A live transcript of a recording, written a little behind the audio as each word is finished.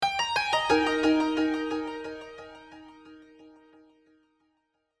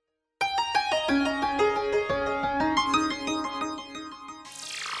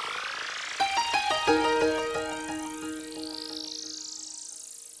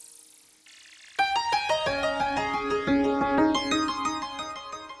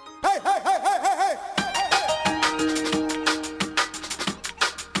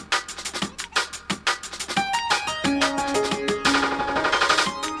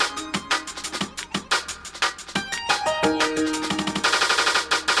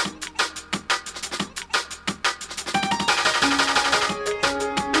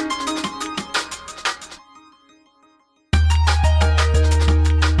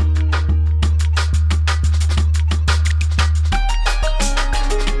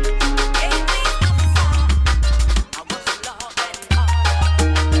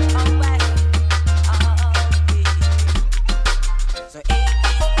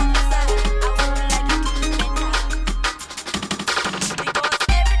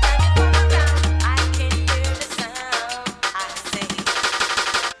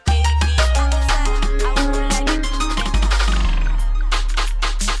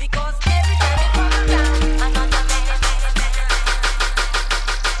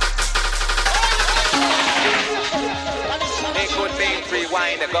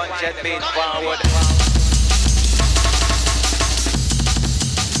project beat forward.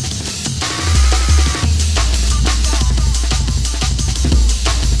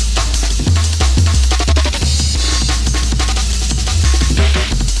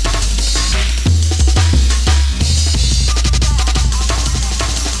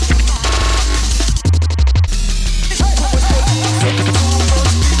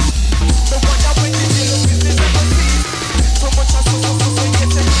 So much I so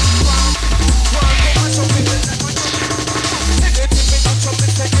get it.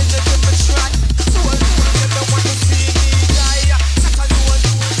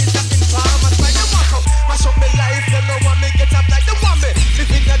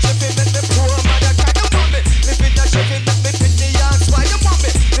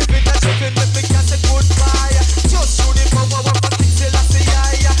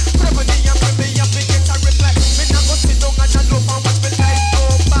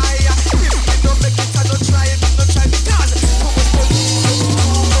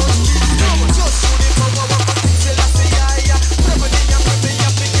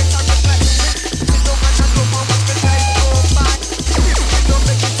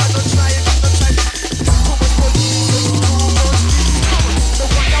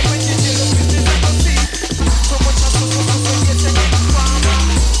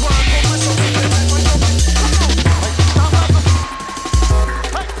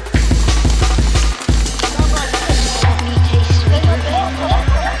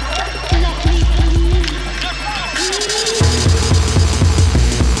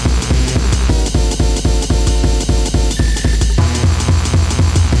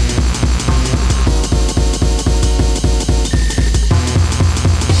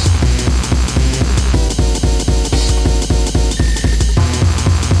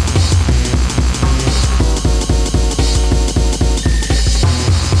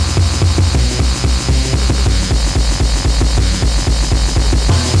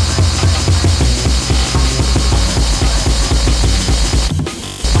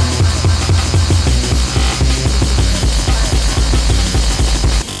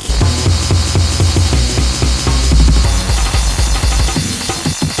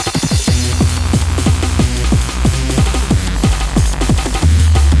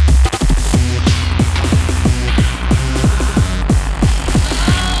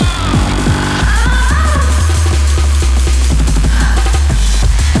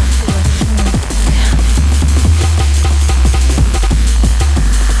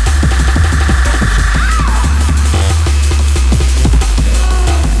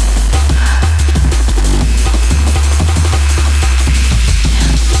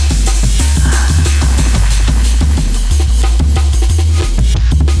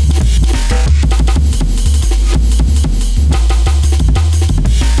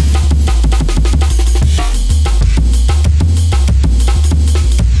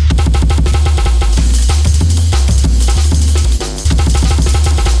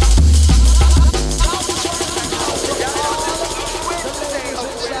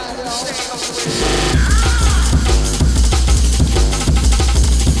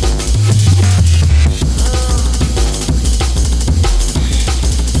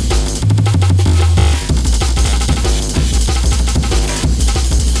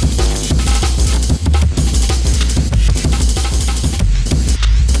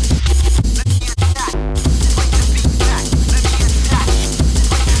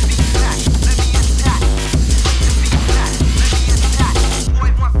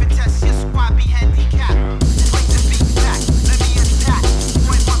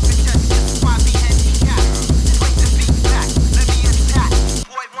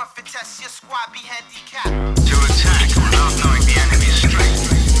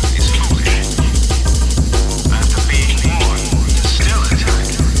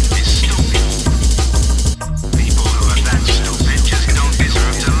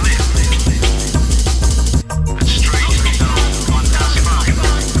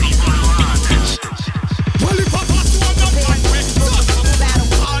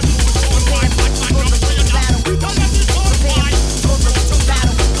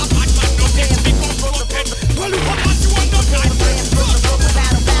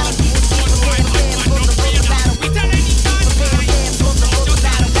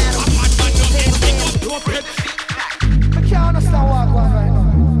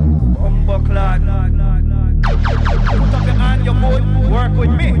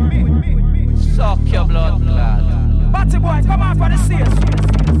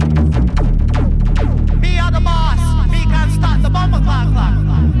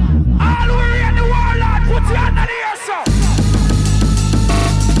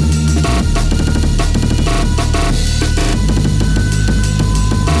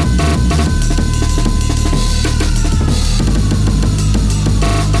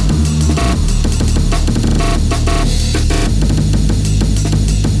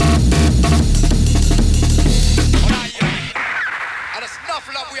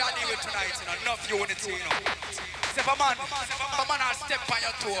 job we are doing tonight, you know, enough unity, you know. If a man has step on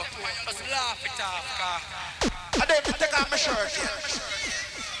your toe, just laugh it off, car. I don't take off my shirt yet.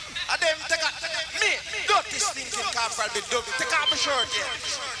 I don't take off me, dirty stinking car for the dog. Take off my shirt yet.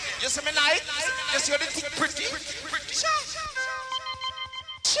 You see me nice? You see the thing pretty?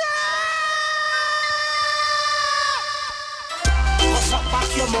 Push up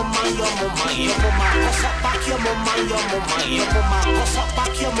back your mama, your mama, your mama. Push up back your mama, your mama, your mama. Push up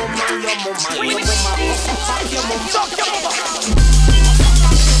back your mama, your mama, your mama. Push up back your mama.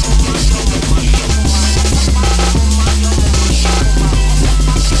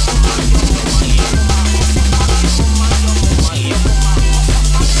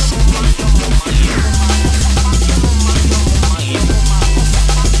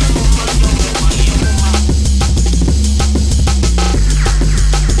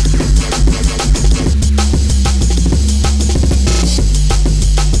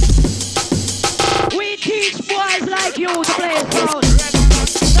 You to play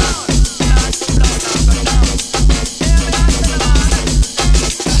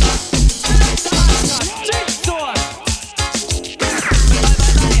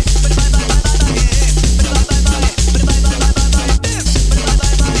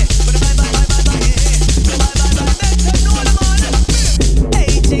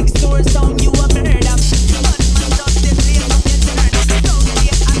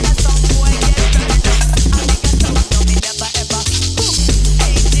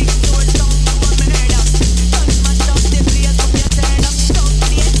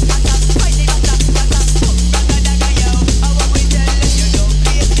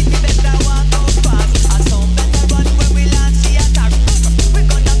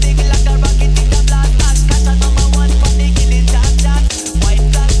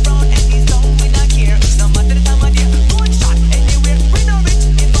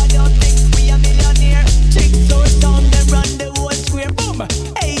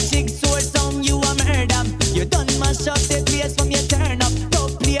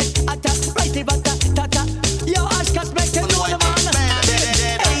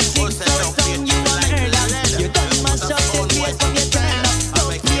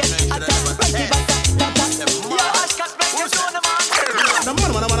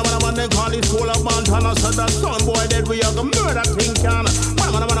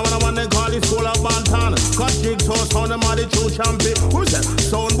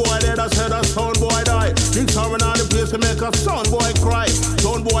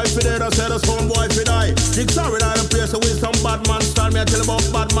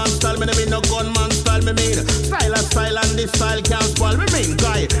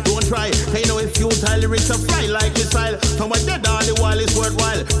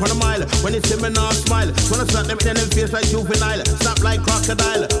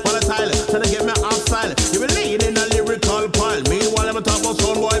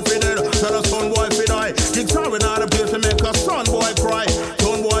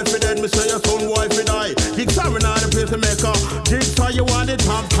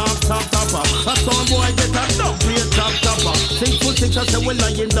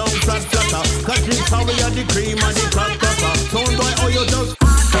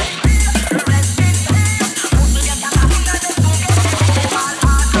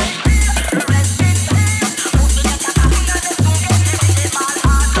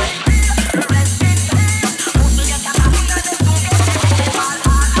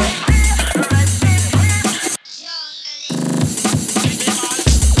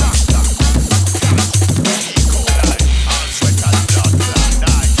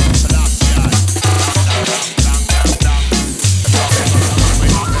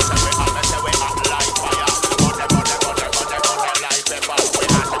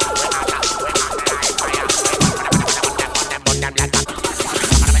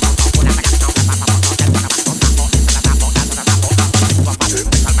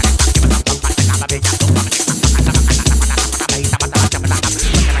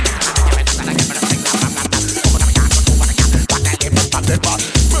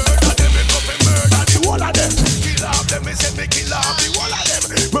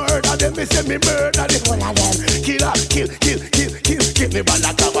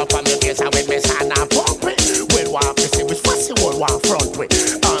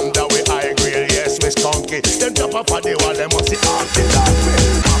sound.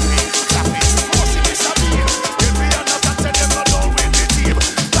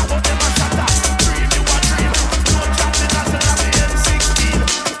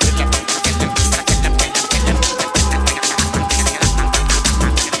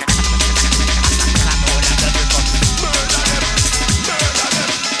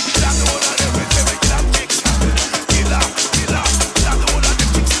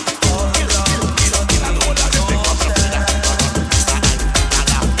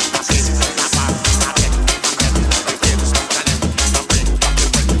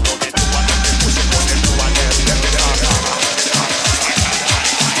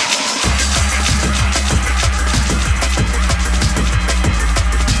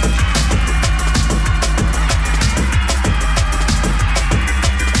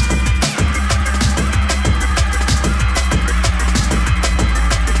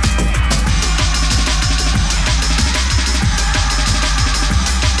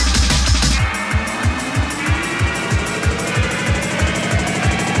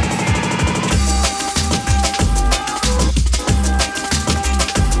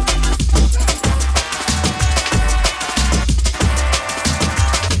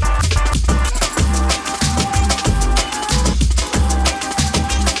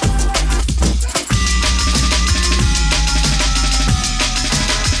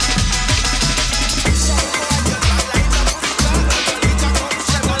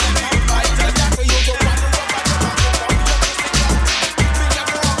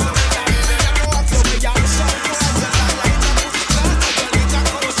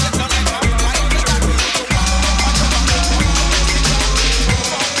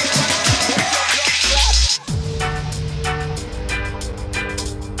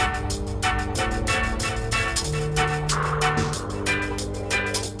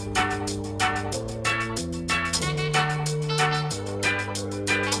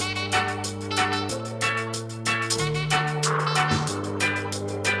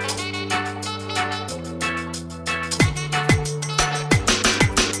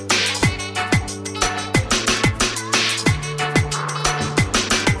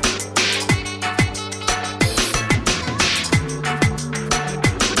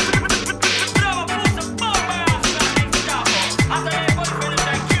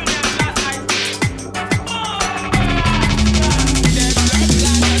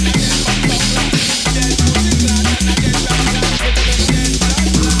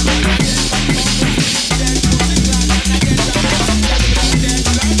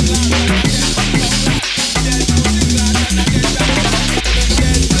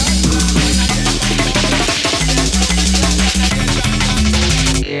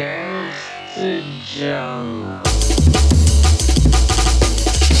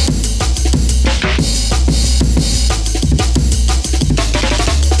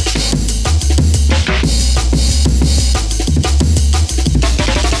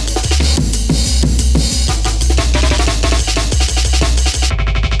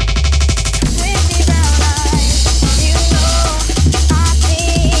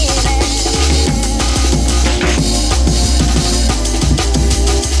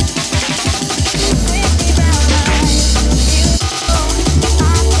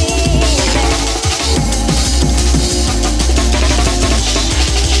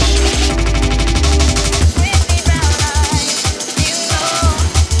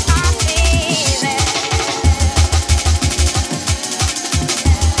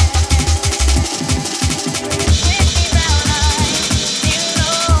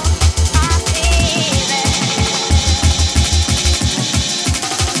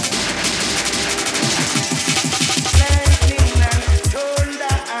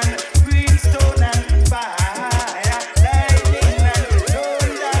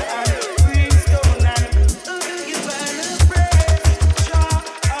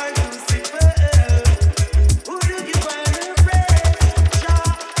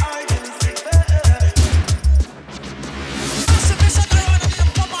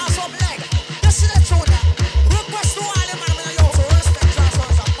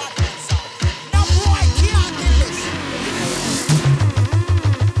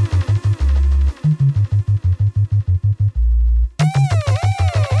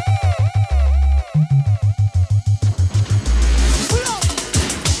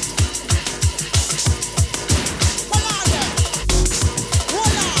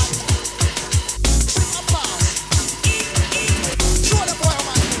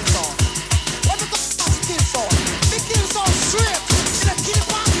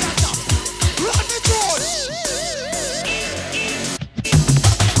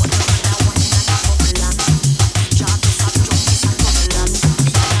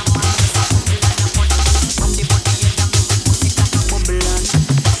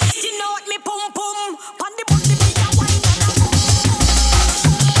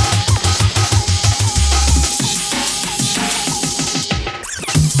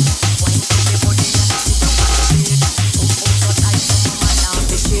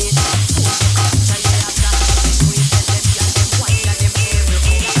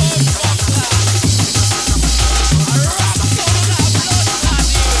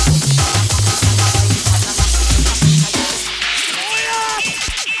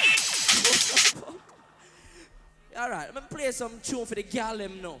 Some tune for the gal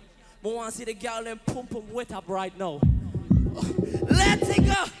them now. I want to see the gal them pump wet up right now. Let's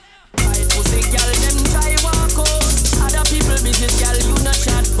go! Right, pussy gal them try walk out. Other people business gal you not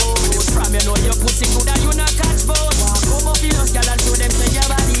chat for. From you know your pussy good and you not catch boat. Walk over feelings gal and show them say your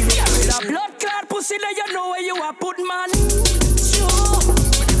body real. With a blood clot pussy then you know where you are put man. Sure.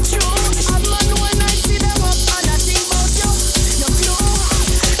 A man when I see them up and I think about you. You know.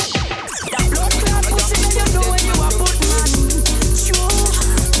 That blood clot pussy then you know where you are put man.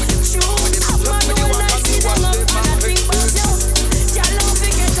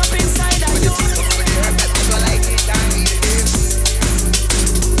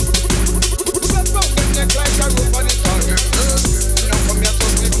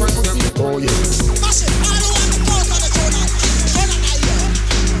 Oh yes. Massive, I don't want to go on the tonight. Don't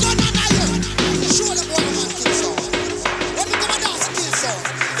show them what man kill sound. When we come and dance, kill sound.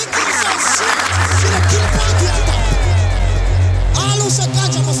 The kill sound shit. See the kill party at time. All who say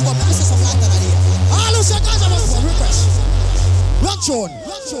ganja must come. I say something like that here. All who say ganja must come. Refresh. Run tune.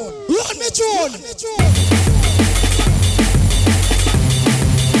 Run me tune.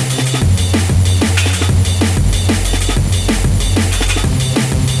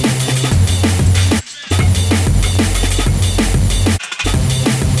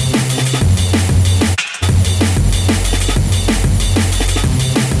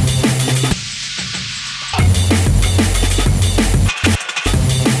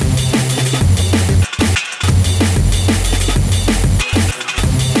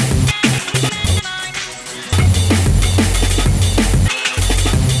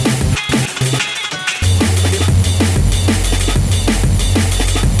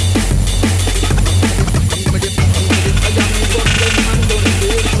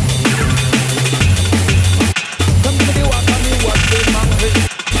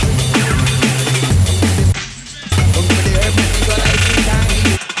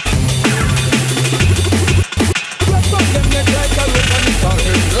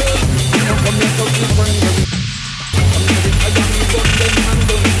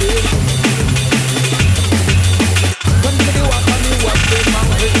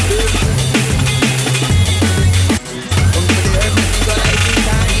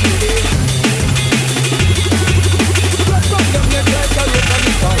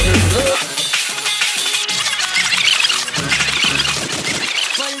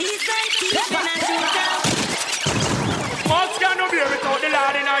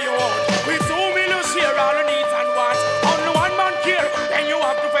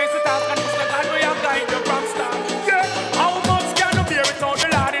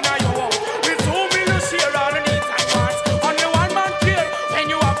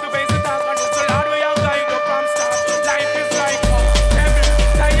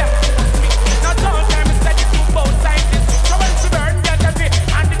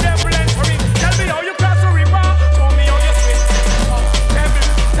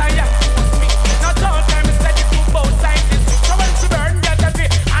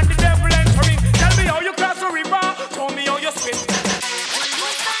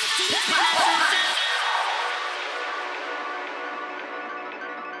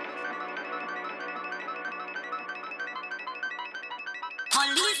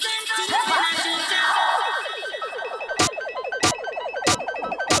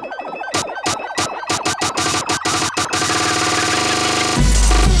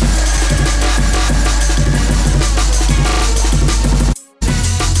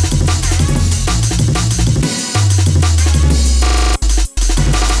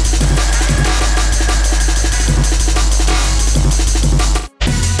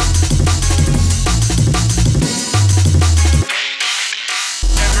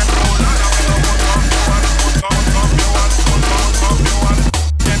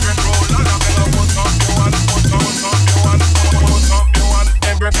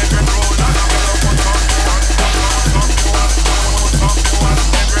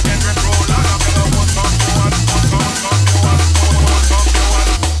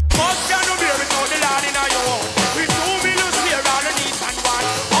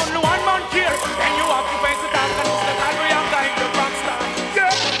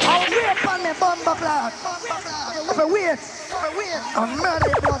 I'm mad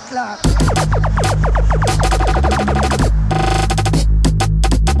at Bomboclart.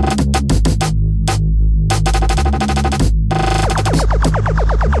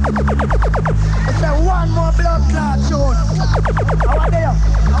 It's a one more blood clot soon. How are they?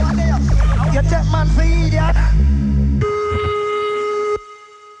 How are they? You take man for idiot.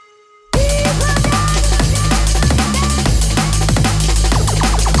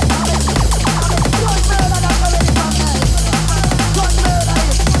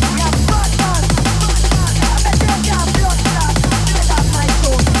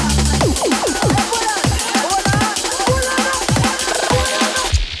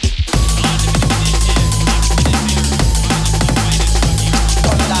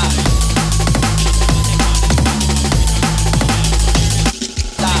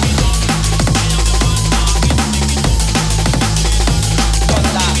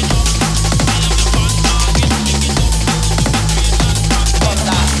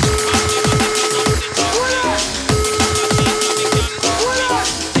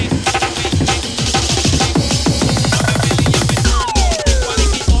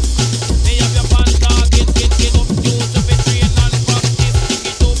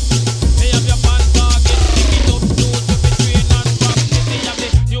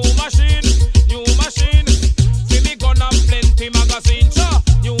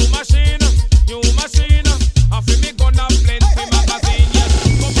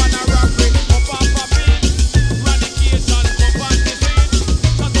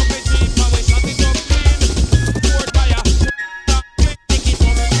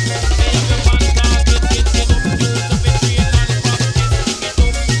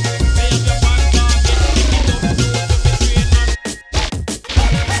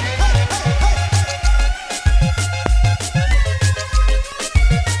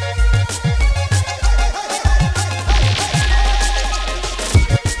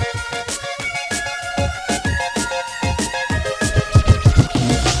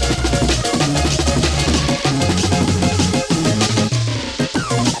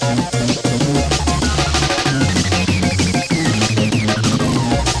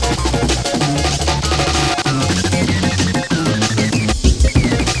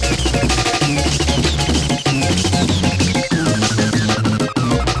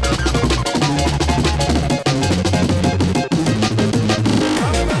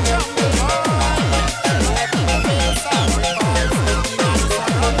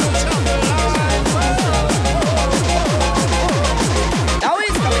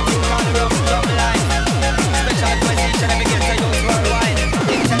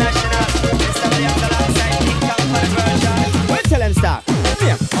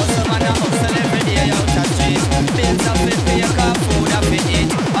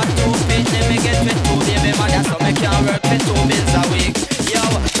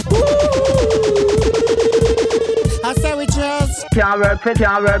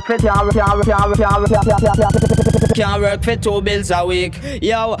 Can't work for 2 bills a week.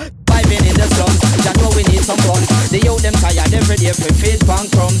 Yo, vibing in the slums, just know we need some fun. The youth them tired every day for feed pan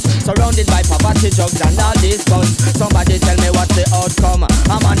crumbs. Surrounded by poverty, drugs and all these guns. Somebody tell me what's the outcome.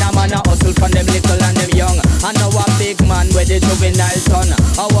 A man a hustle from them little and them young. I know a big man with the juvenile son.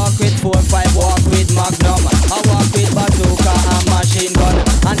 I walk with 4-5, walk with Magnum. I walk with bazooka and machine gun.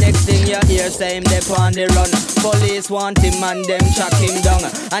 And next thing you hear, say him they on the run. Police want him and them track him down.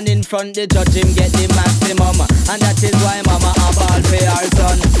 And in front the judge him get the maximum. And that is why mama a ball for her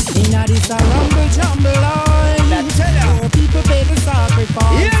son. Inna this a rumble jumble line. More people pay the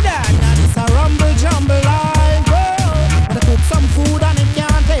sacrifice. Hear that? Inna this a rumble jumble line. Whoa, they cook some food and it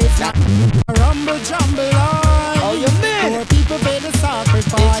can't taste like. A rumble jumble line. Oh, you mean? More people pay the sacrifice.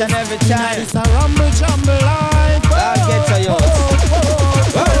 and every time. It's a rumble jumble life. I'll get to you.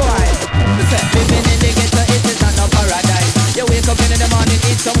 Worldwide. Living in the ghetto, it is not no paradise. You wake up in the morning,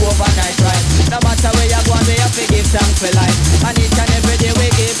 eat some overnight rice. No matter where you go, we have to give thanks for life. And each and every day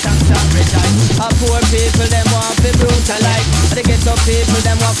we give thanks and rejoice. And poor people, them want to brutalize. And the ghetto people,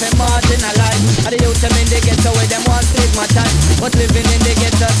 them want to marginalize. And the youth, them in the ghetto, where them want to stigmatize. But living in the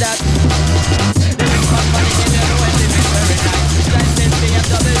ghetto, that the rich man money in the road, living very nice. Drive this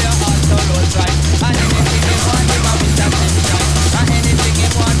BMW, also rolls right. And anything they want, they want to satisfied. And anything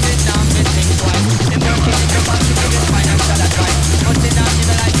they want, they now be think twice. They working in the bank to give you financial advice. But in our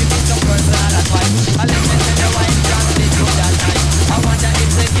civil life, you need some personal advice. I listen to the wine, translate through that night. I wonder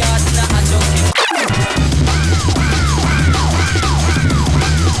if the gardener and joking.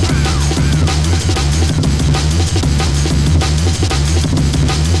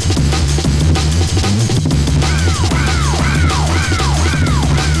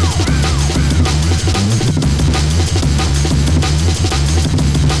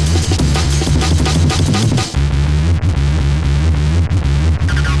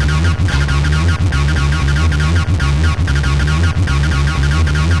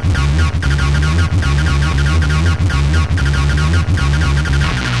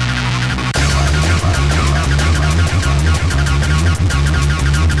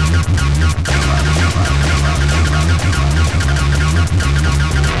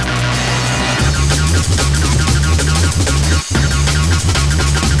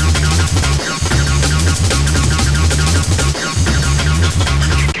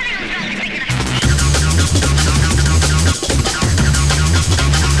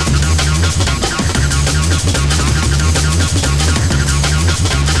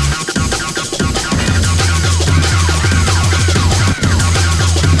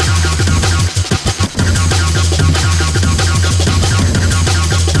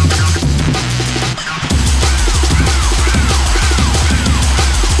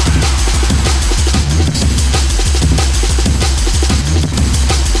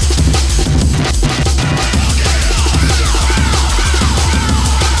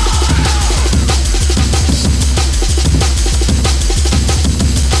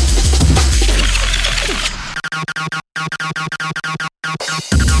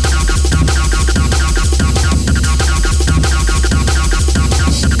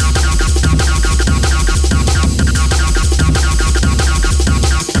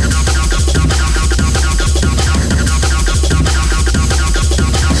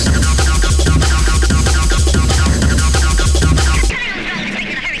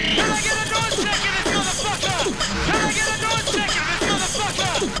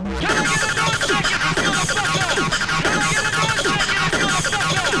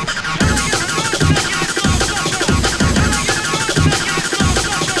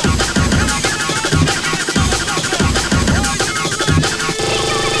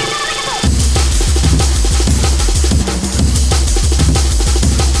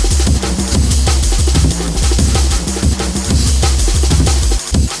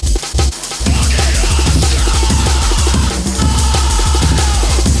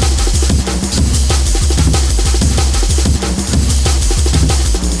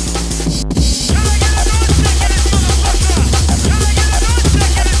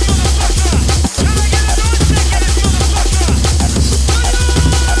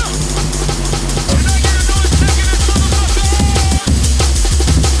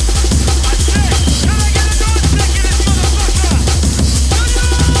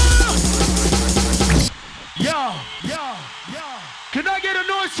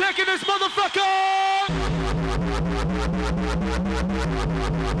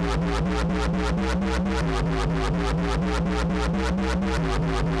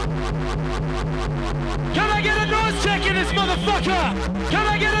 Can I get a noise check in this motherfucker? Can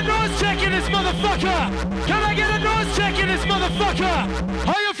I get a noise check in this motherfucker? Can I get a noise check in this motherfucker?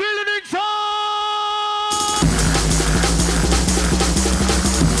 How you feeling inside?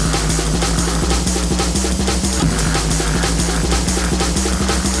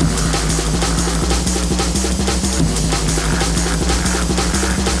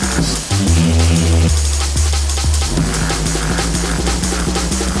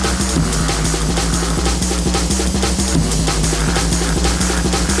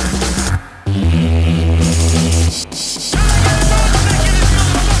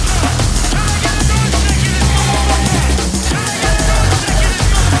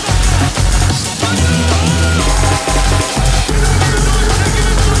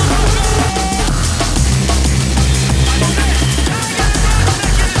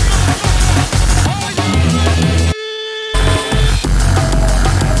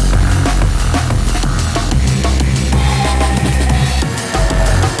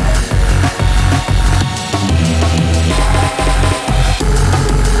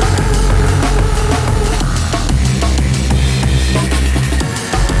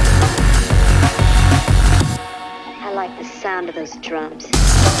 sound of those drums.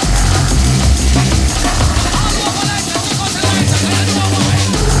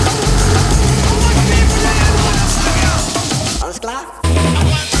 Alles klar?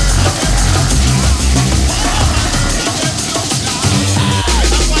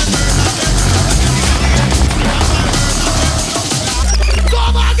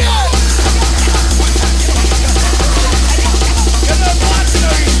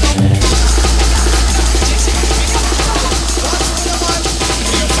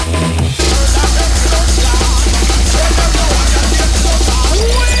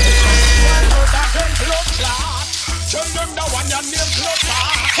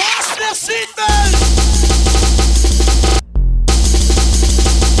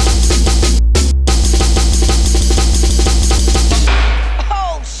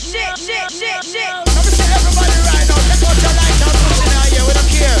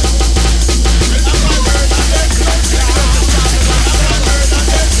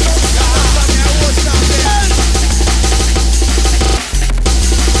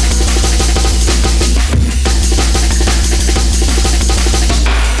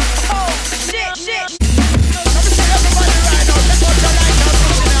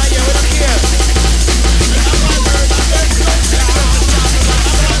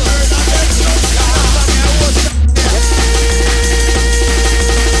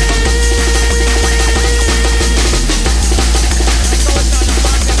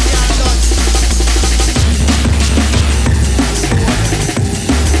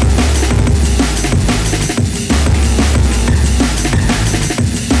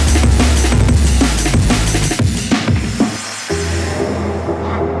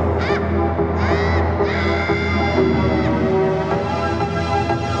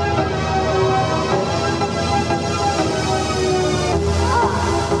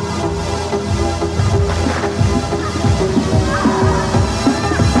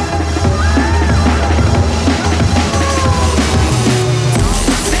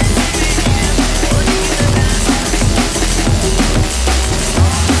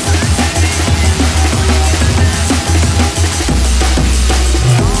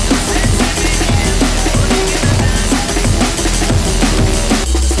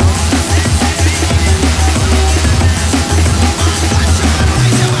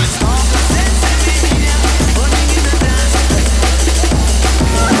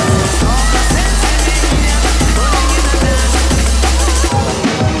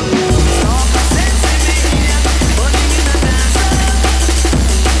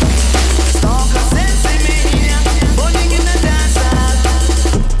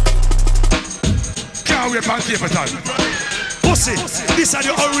 Pussy, this is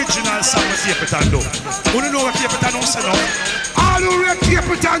the original song of Capitan do. You know what Capitan don't say now? All who read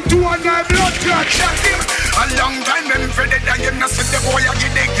Capitan do on my blood clot. Shot him. A long time them for dead and you know see the boy I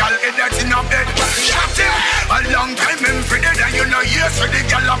get the girl that in a bed. Shot him. A long time them for dead and you know yes for the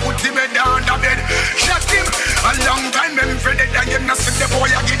girl I put him down the bed. Shot him. A long time them for dead and you know see the boy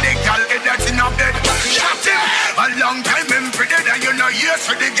I get the girl that in a bed. Shot him. A long time them for dead and you know yes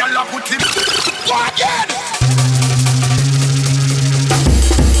for the girl I put him. Go again.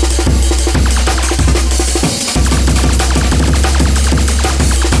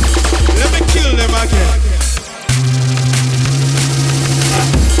 Kill them again.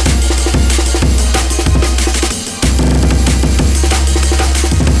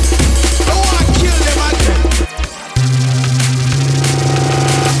 I wanna kill them again.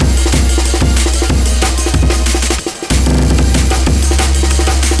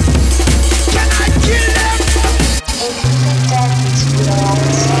 Can I kill them?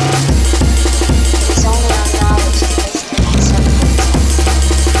 It's only our knowledge that makes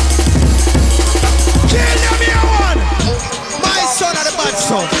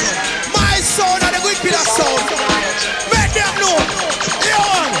the son. My son and the good pillar son. Make them know.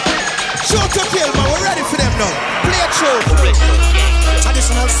 Leon. Shoot to kill, man. We're ready for them now. Play a show.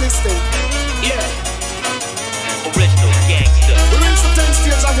 Traditional system. Yeah. Original gangster. We reach the 10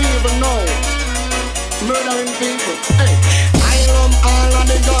 stages of evil now. Murdering people. Hey. I love all of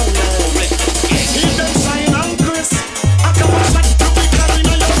the gun now. Keep them sign and Chris. I come and shot to be carrying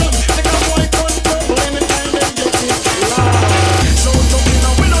on your gun. Take a boy gun purple anytime they get it loud. So to be no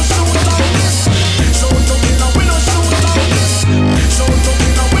we don't shoot like this. So to be no we don't shoot like this. So to be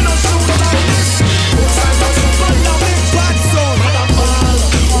no we don't shoot like this. Cause I know somebody now big bad son. Mother all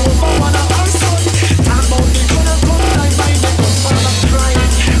over one of our son. Talk about the gonna come like by the gun. Father crying.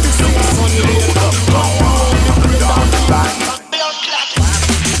 This is the son you hear.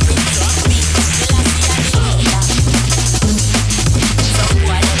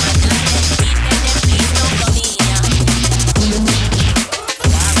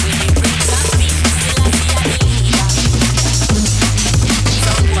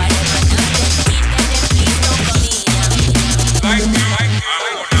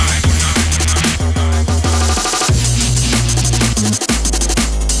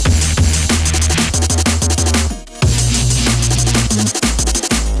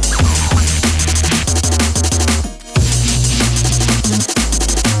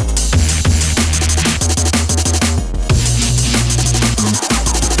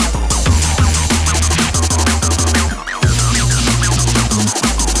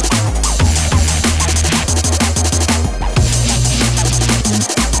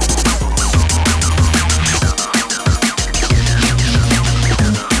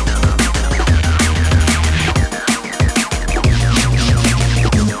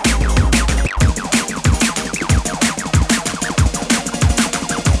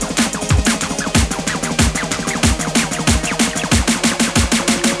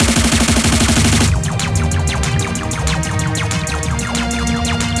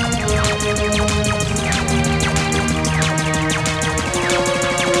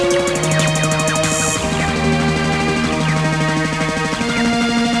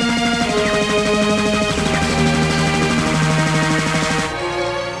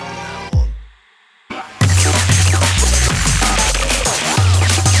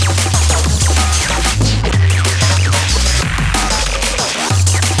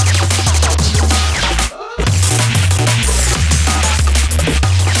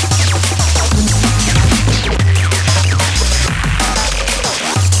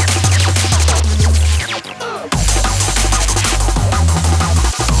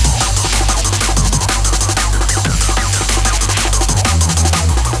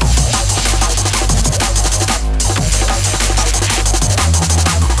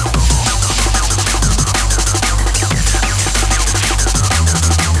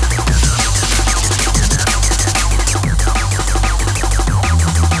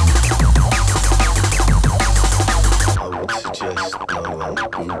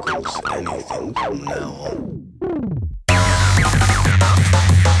 vocals, anything from now on.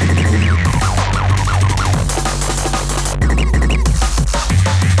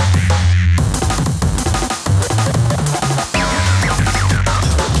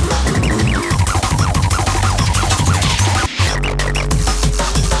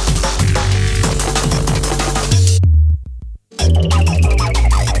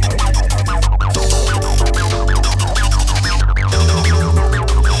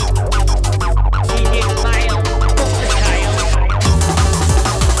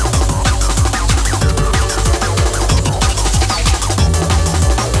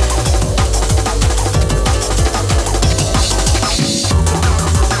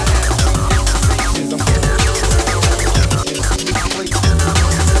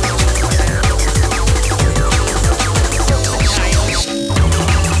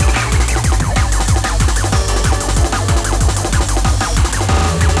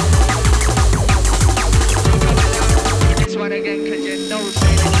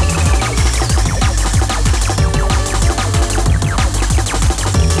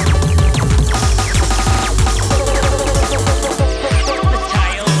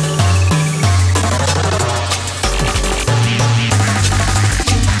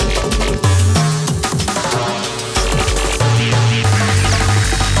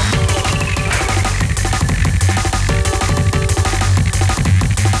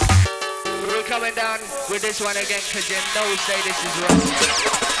 One again, cause you know say this is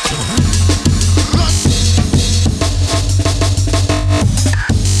right.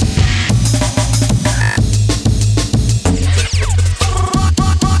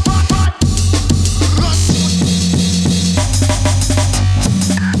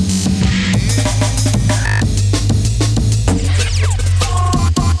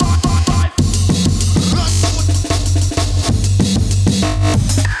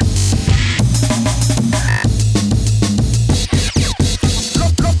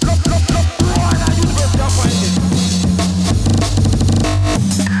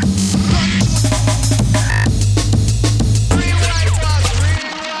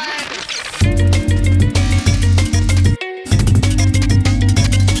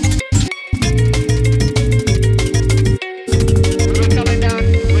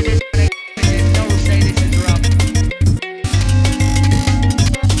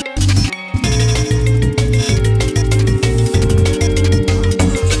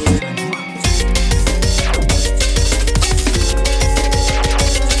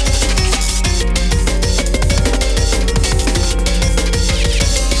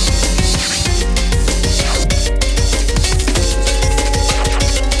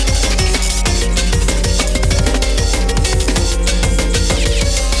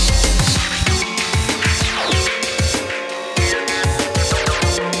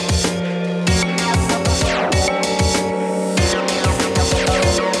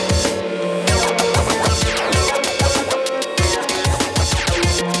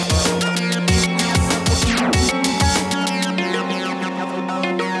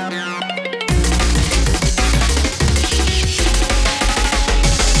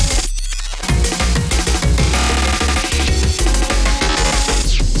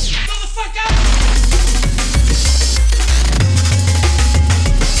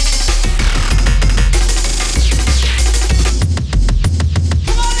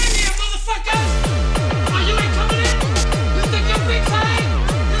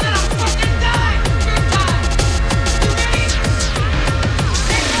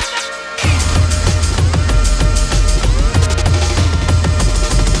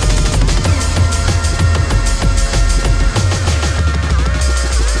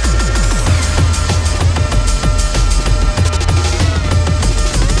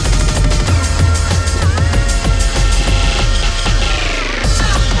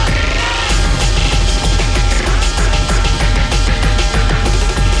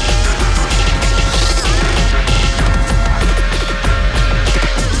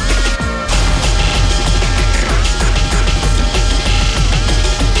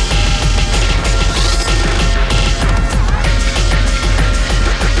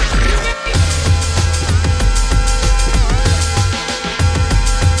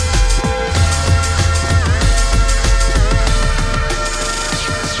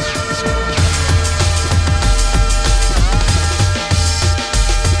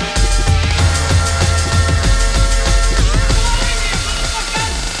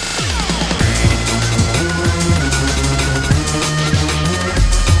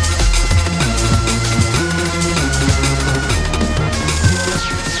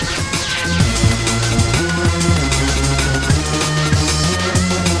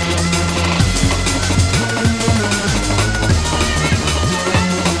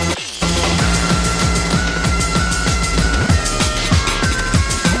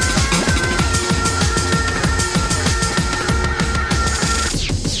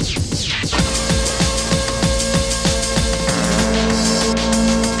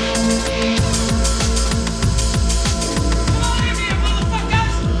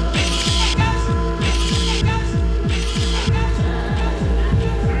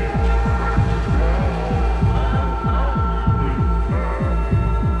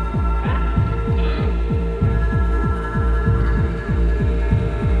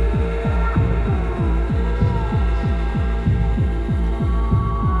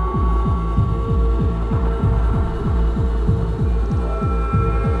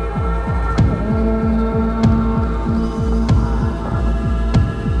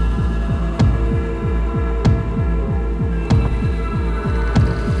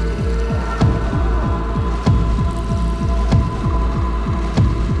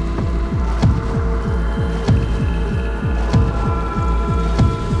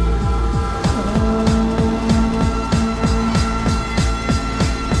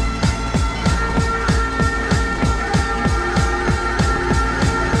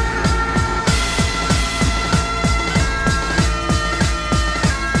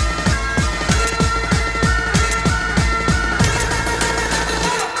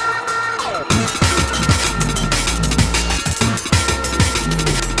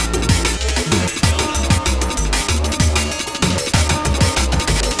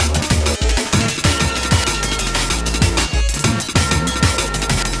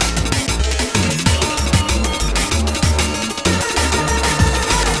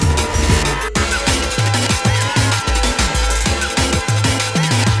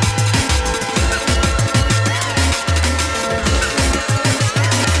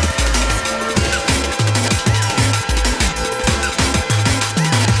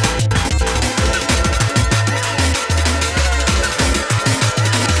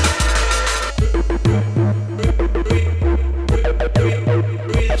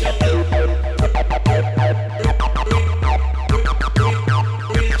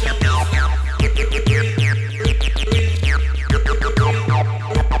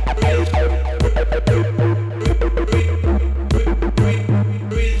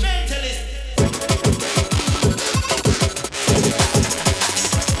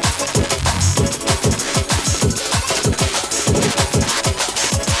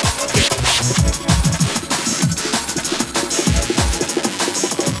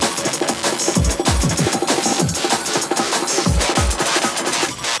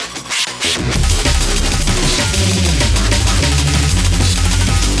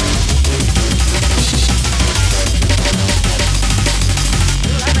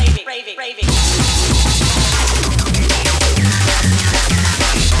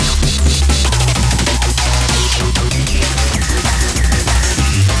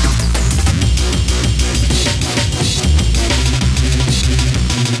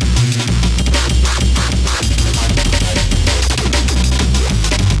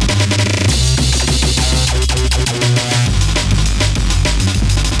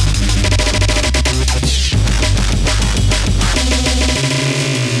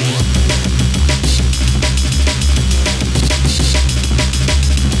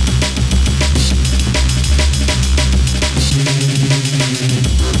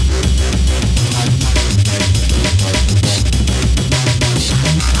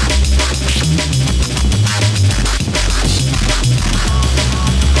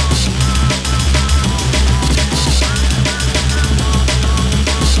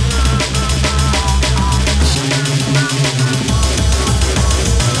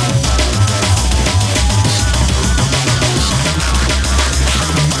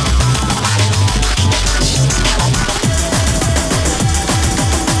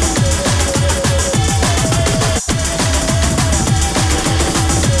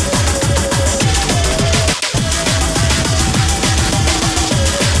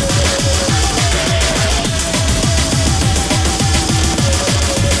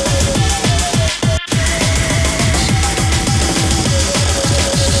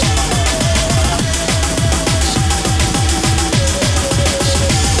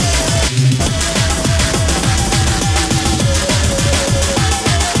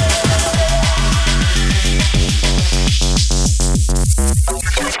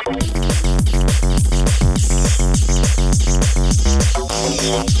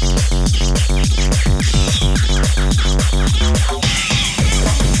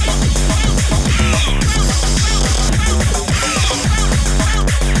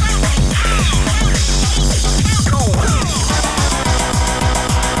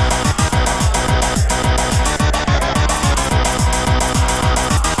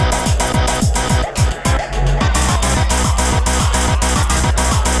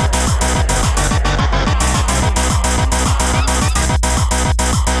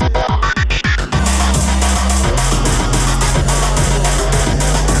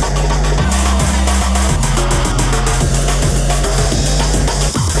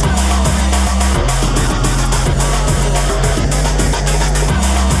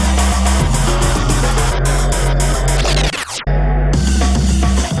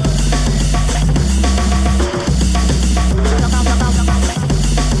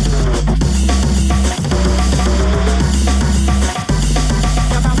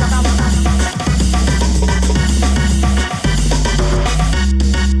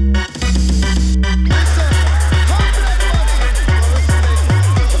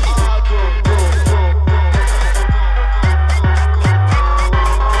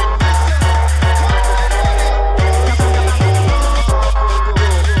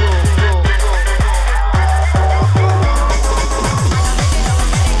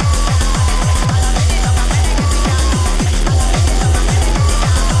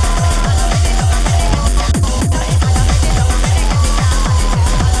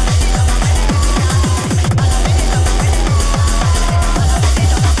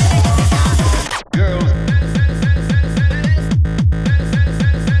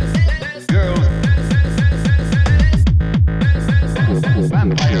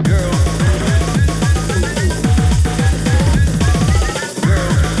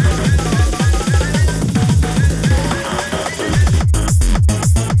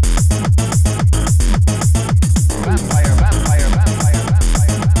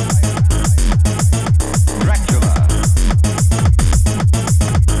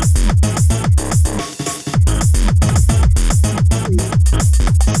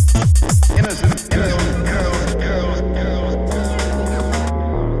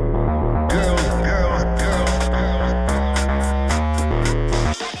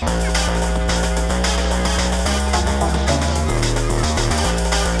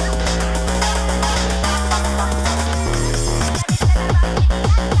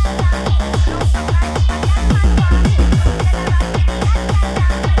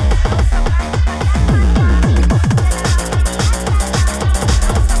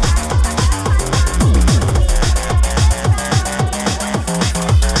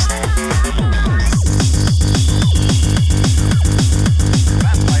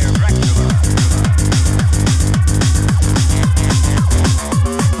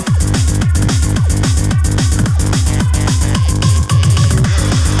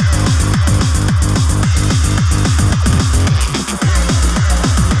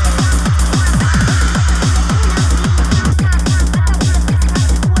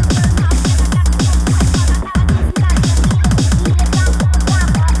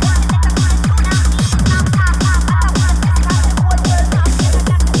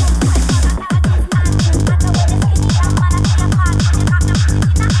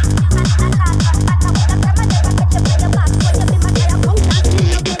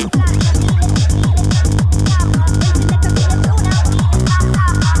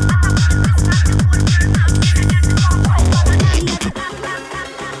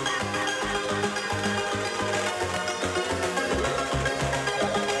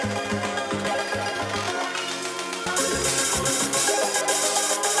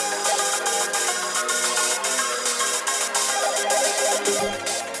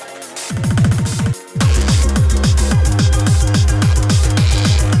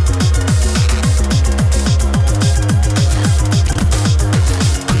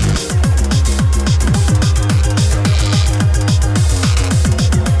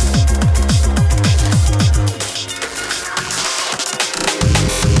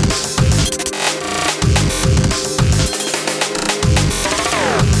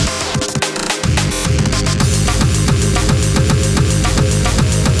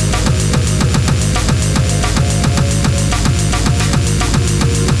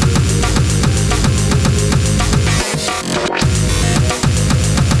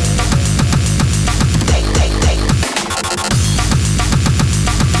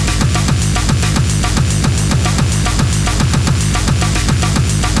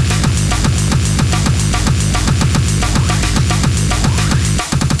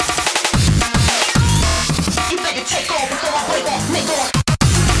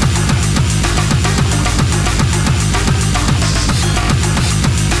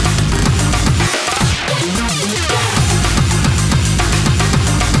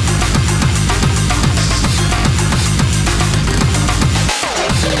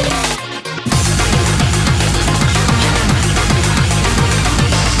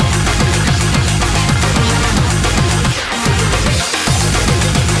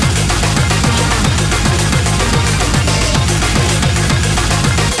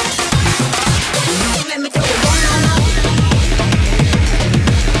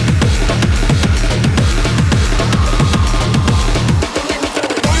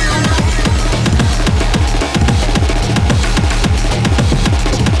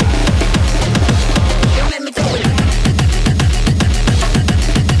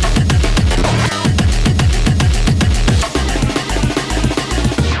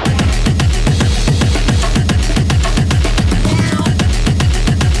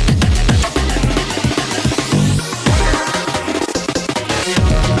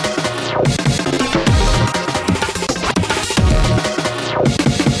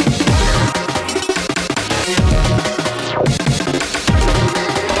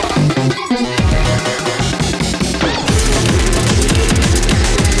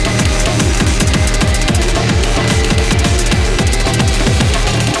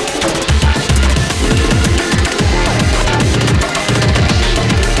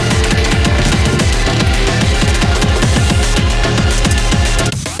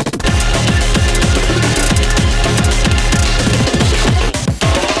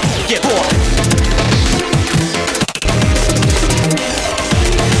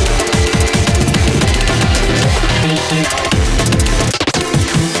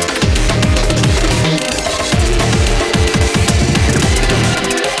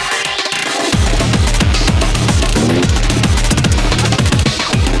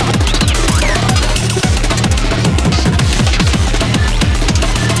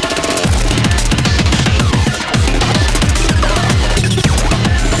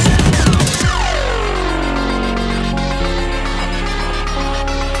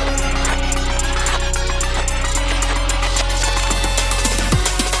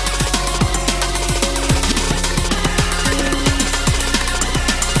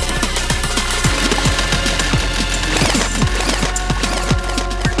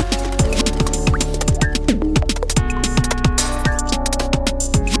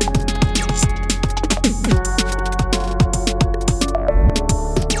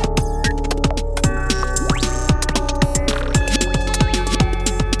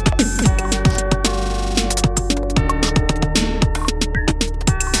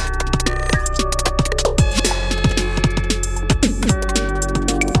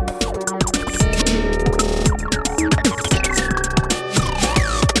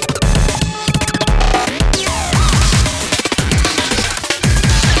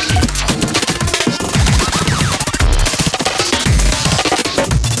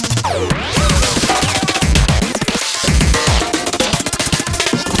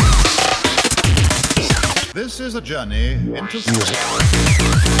 This is a journey into music.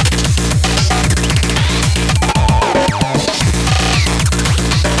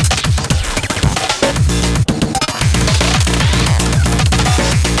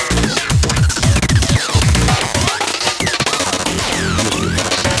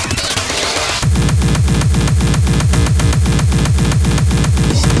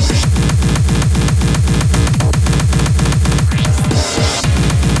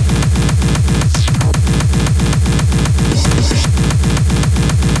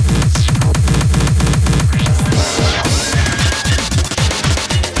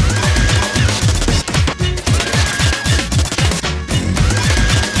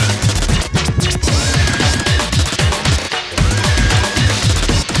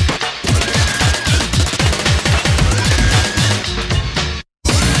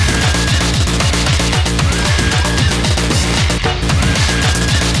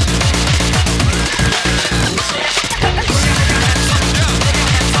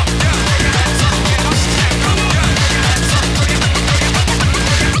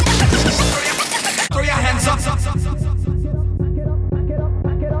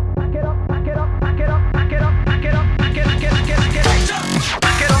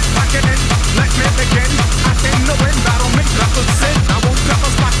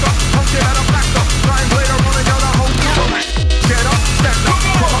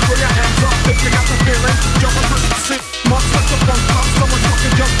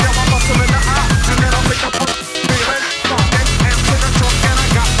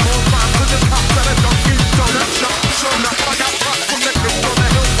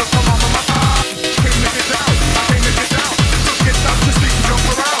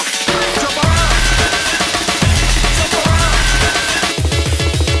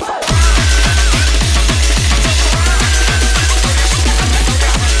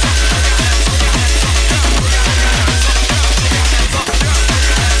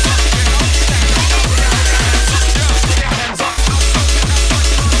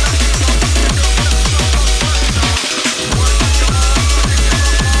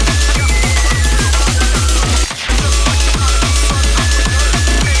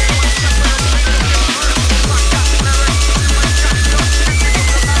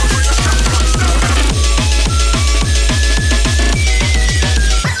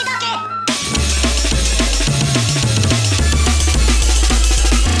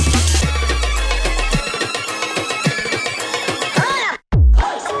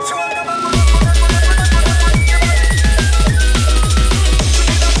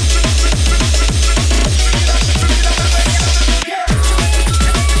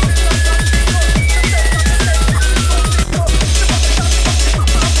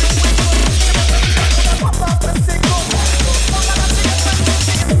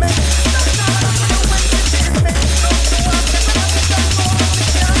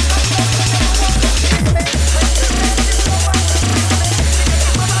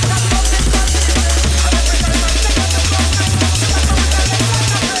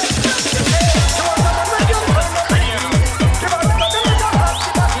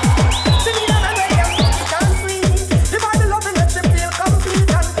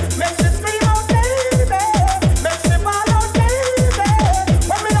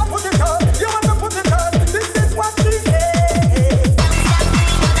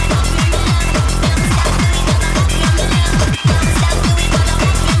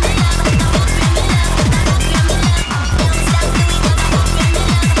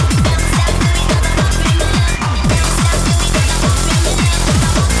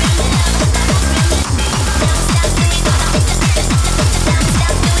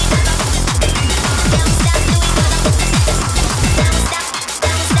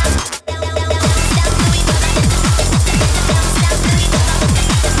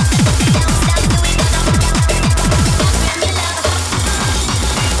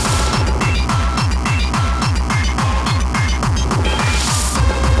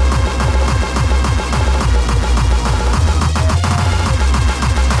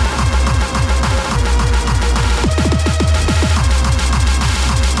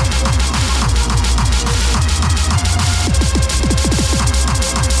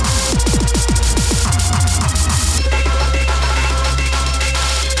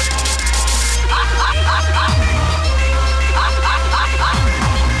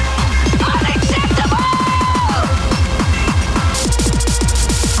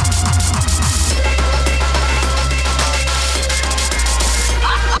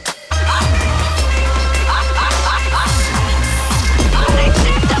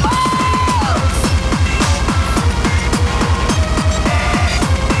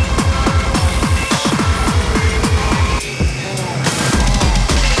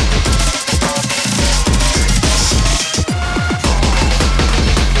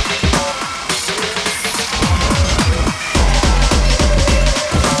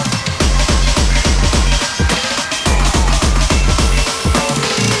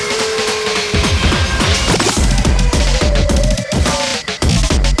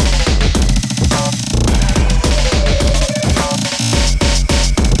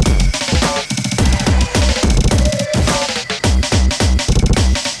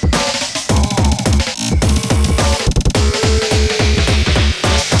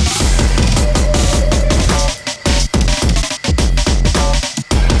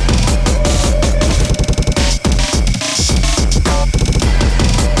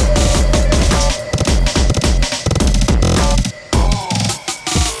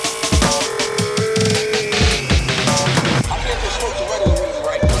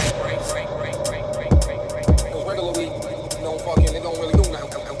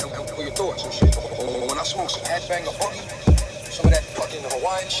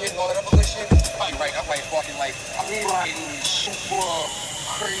 wine shit, all that other good shit. I'm right fucking like, I'm super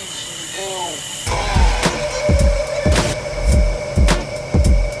crazy, ill.